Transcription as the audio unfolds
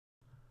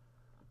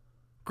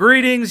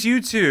Greetings,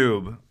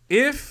 YouTube!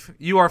 If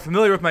you are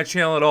familiar with my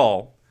channel at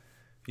all,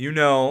 you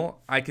know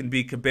I can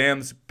be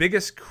Kabam's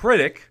biggest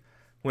critic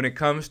when it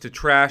comes to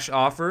trash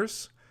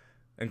offers,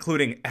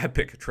 including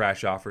epic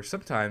trash offers,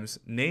 sometimes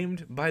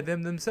named by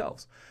them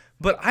themselves.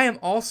 But I am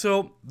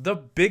also the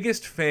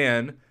biggest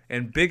fan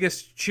and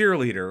biggest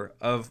cheerleader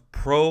of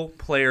pro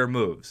player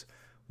moves.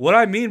 What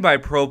I mean by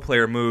pro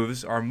player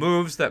moves are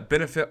moves that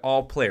benefit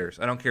all players.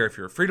 I don't care if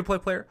you're a free-to-play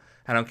player.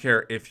 I don't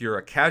care if you're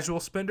a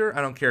casual spender.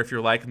 I don't care if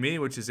you're like me,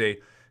 which is a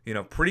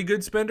pretty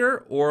good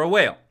spender, or a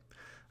whale.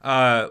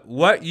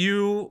 What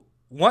you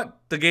want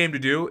the game to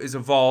do is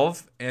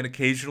evolve and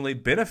occasionally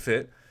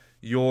benefit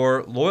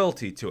your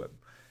loyalty to it.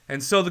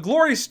 And so the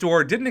Glory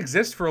Store didn't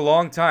exist for a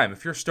long time.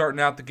 If you're starting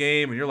out the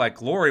game and you're like,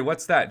 Glory,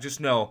 what's that? Just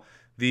know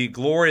the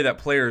glory that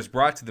players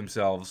brought to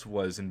themselves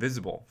was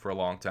invisible for a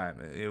long time.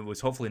 It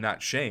was hopefully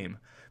not shame.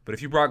 But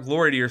if you brought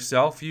glory to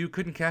yourself, you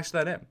couldn't cash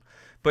that in.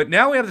 But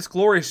now we have this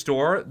Glory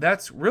Store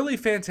that's really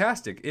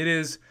fantastic. It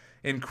is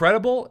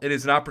incredible. It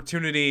is an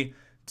opportunity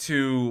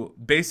to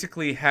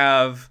basically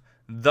have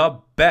the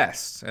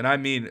best, and I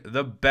mean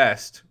the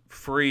best,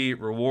 free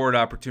reward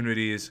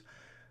opportunities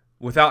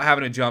without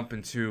having to jump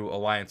into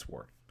Alliance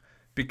War.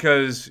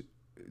 Because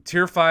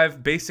Tier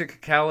 5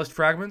 basic Catalyst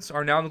fragments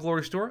are now in the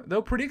Glory Store,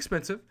 though pretty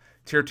expensive.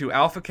 Tier 2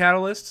 Alpha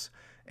Catalysts,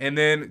 and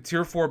then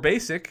Tier 4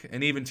 Basic,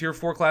 and even Tier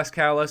 4 Class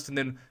Catalyst, and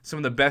then some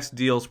of the best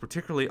deals,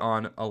 particularly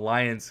on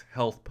Alliance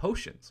Health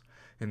Potions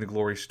in the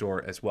Glory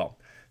Store as well.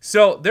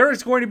 So there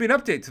is going to be an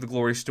update to the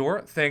Glory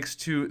Store, thanks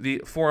to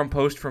the forum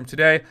post from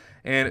today,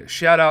 and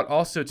shout out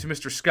also to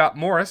Mr. Scott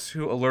Morris,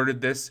 who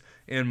alerted this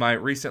in my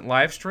recent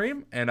live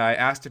stream, and I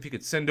asked if he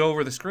could send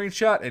over the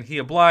screenshot, and he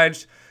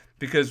obliged,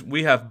 because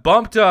we have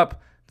bumped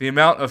up the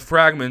amount of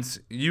fragments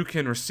you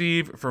can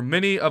receive for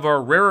many of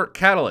our rarer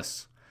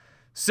catalysts.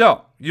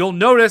 So, you'll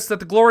notice that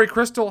the Glory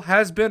Crystal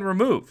has been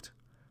removed.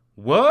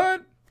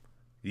 What?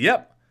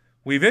 Yep.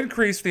 We've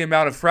increased the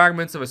amount of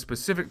fragments of a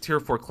specific Tier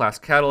 4 class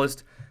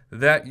catalyst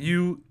that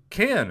you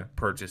can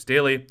purchase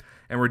daily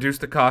and reduce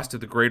the cost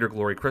of the greater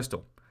Glory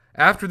Crystal.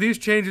 After these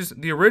changes,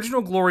 the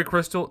original Glory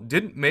Crystal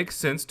didn't make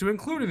sense to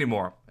include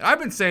anymore. I've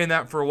been saying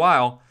that for a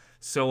while,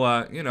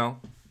 so,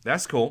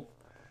 that's cool.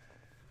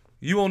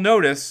 You will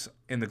notice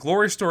in the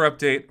Glory Store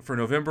update for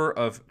November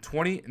of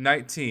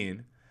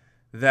 2019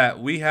 that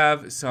we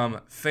have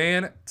some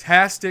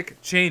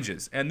fantastic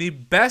changes. And the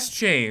best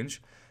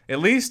change, at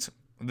least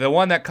the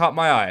one that caught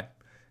my eye,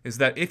 is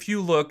that if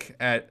you look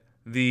at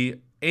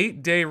the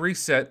 8-day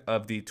reset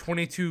of the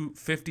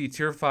 2250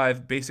 Tier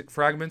 5 basic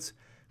fragments,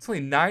 it's only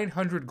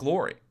 900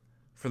 glory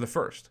for the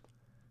first,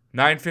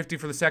 950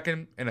 for the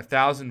second, and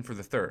 1,000 for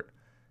the third.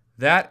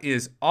 That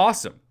is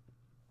awesome.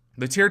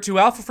 The Tier 2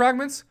 Alpha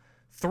fragments,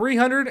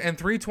 300 and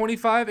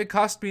 325. It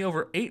cost me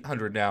over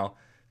 800 now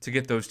to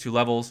get those two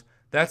levels.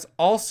 That's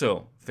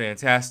also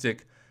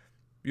fantastic.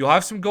 You'll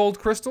have some gold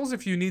crystals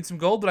if you need some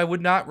gold, but I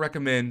would not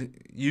recommend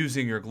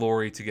using your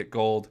glory to get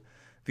gold.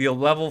 The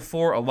level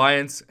 4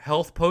 Alliance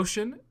Health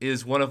Potion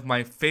is one of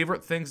my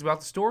favorite things about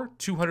the store.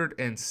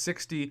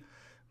 260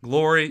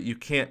 glory. You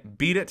can't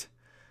beat it.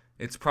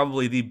 It's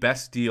probably the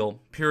best deal,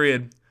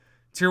 period.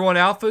 Tier 1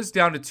 Alphas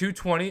down to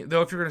 220,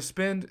 though if you're going to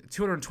spend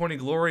 220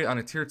 glory on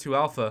a Tier 2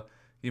 Alpha,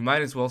 you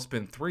might as well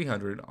spend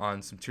 300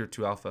 on some Tier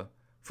 2 Alpha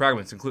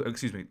fragments. If you're going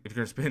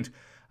to spend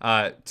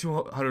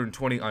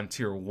 220 on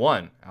Tier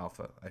 1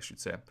 Alpha, I should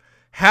say.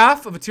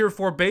 Half of a Tier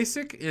 4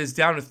 Basic is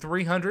down to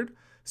 300,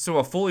 so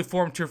a fully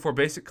formed Tier 4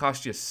 Basic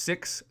costs you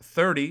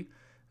 630.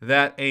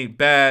 That ain't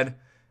bad.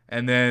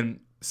 And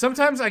then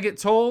sometimes I get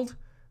told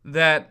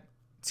that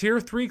Tier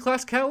 3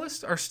 class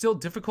catalysts are still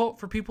difficult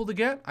for people to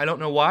get. I don't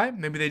know why.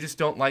 Maybe they just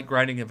don't like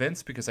grinding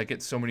events because I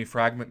get so many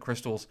fragment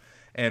crystals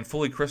and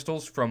fully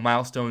crystals from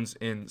milestones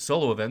in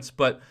solo events.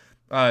 But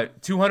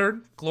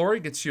 200 glory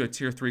gets you a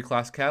Tier 3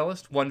 class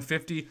catalyst.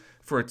 150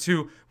 for a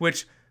 2,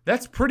 which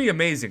that's pretty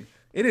amazing.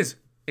 It is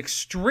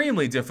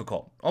extremely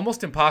difficult,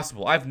 almost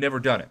impossible. I've never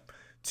done it,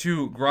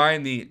 to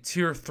grind the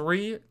Tier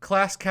 3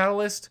 class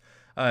catalyst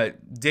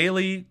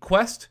daily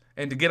quest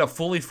and to get a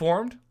fully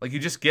formed. Like, you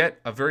just get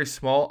a very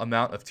small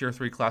amount of Tier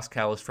 3 class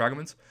catalyst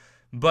fragments.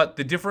 But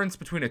the difference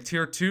between a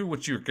Tier 2,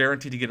 which you're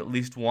guaranteed to get at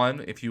least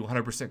one if you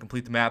 100%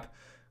 complete the map,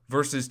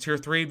 versus Tier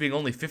 3 being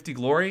only 50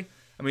 glory,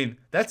 I mean,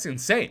 that's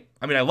insane.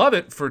 I mean, I love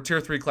it for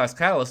Tier 3 class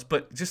catalyst,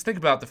 but just think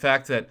about the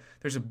fact that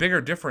there's a bigger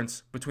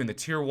difference between the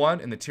Tier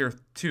 1 and the Tier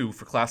 2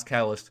 for class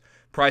catalyst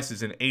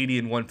prices, in 80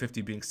 and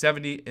 150 being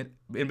 70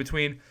 in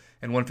between,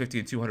 and 150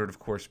 and 200, of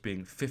course,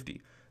 being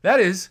 50. That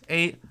is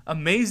an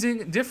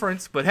amazing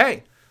difference, but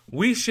hey,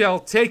 we shall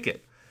take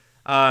it.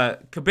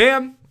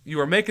 Kabam, you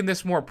are making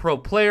this more pro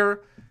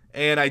player,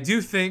 and I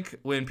do think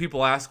when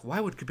people ask, why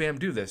would Kabam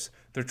do this?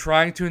 They're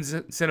trying to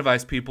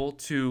incentivize people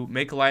to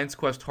make Alliance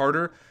Quest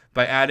harder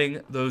by adding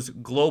those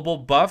global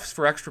buffs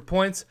for extra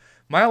points.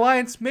 My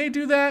Alliance may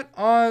do that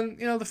on,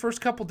 the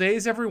first couple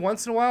days every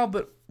once in a while,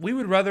 but we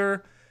would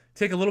rather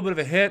take a little bit of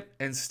a hit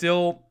and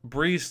still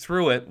breeze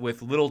through it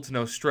with little to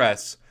no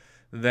stress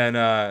than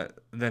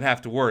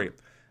have to worry.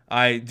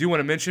 I do want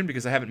to mention,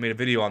 because I haven't made a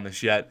video on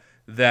this yet,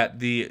 that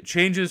the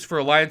changes for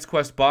Alliance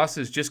Quest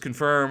bosses just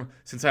confirm,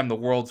 since I'm the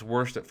world's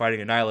worst at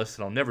fighting a Nihilist,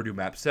 and I'll never do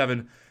map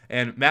 7.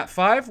 And map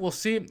 5, we'll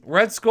see.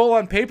 Red Skull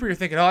on paper, you're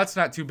thinking, oh, that's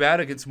not too bad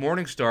against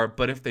Morningstar,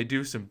 but if they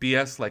do some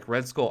BS like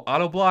Red Skull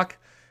auto block,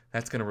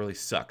 that's going to really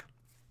suck.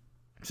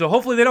 So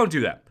hopefully they don't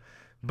do that.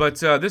 But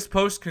this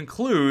post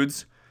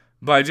concludes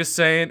by just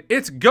saying,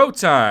 it's go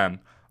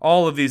time!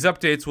 All of these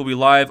updates will be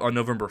live on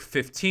November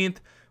 15th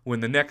when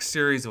the next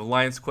series of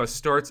Alliance Quest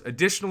starts.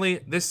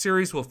 Additionally, this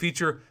series will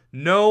feature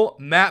no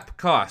map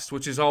cost,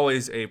 which is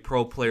always a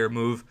pro player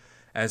move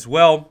as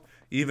well.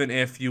 Even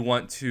if you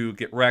want to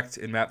get wrecked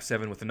in map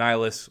 7 with the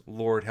Nihilus,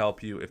 Lord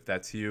help you if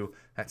that's you.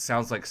 That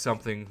sounds like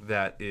something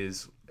that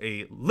is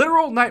a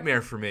literal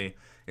nightmare for me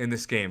in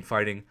this game,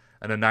 fighting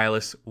an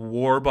Annihilus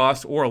war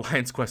boss or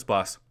Alliance Quest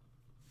boss,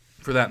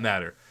 for that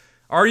matter.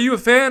 Are you a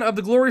fan of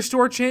the Glory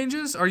Store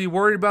changes? Are you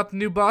worried about the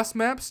new boss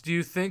maps? Do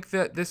you think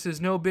that this is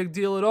no big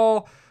deal at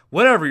all?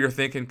 Whatever you're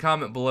thinking,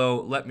 comment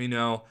below, let me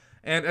know.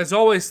 And as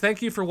always,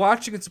 thank you for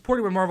watching and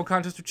supporting my Marvel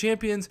Contest of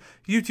Champions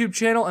YouTube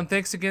channel. And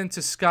thanks again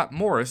to Scott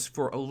Morris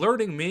for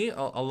alerting me,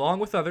 along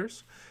with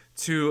others,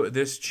 to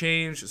this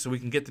change so we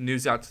can get the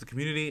news out to the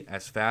community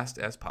as fast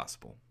as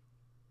possible.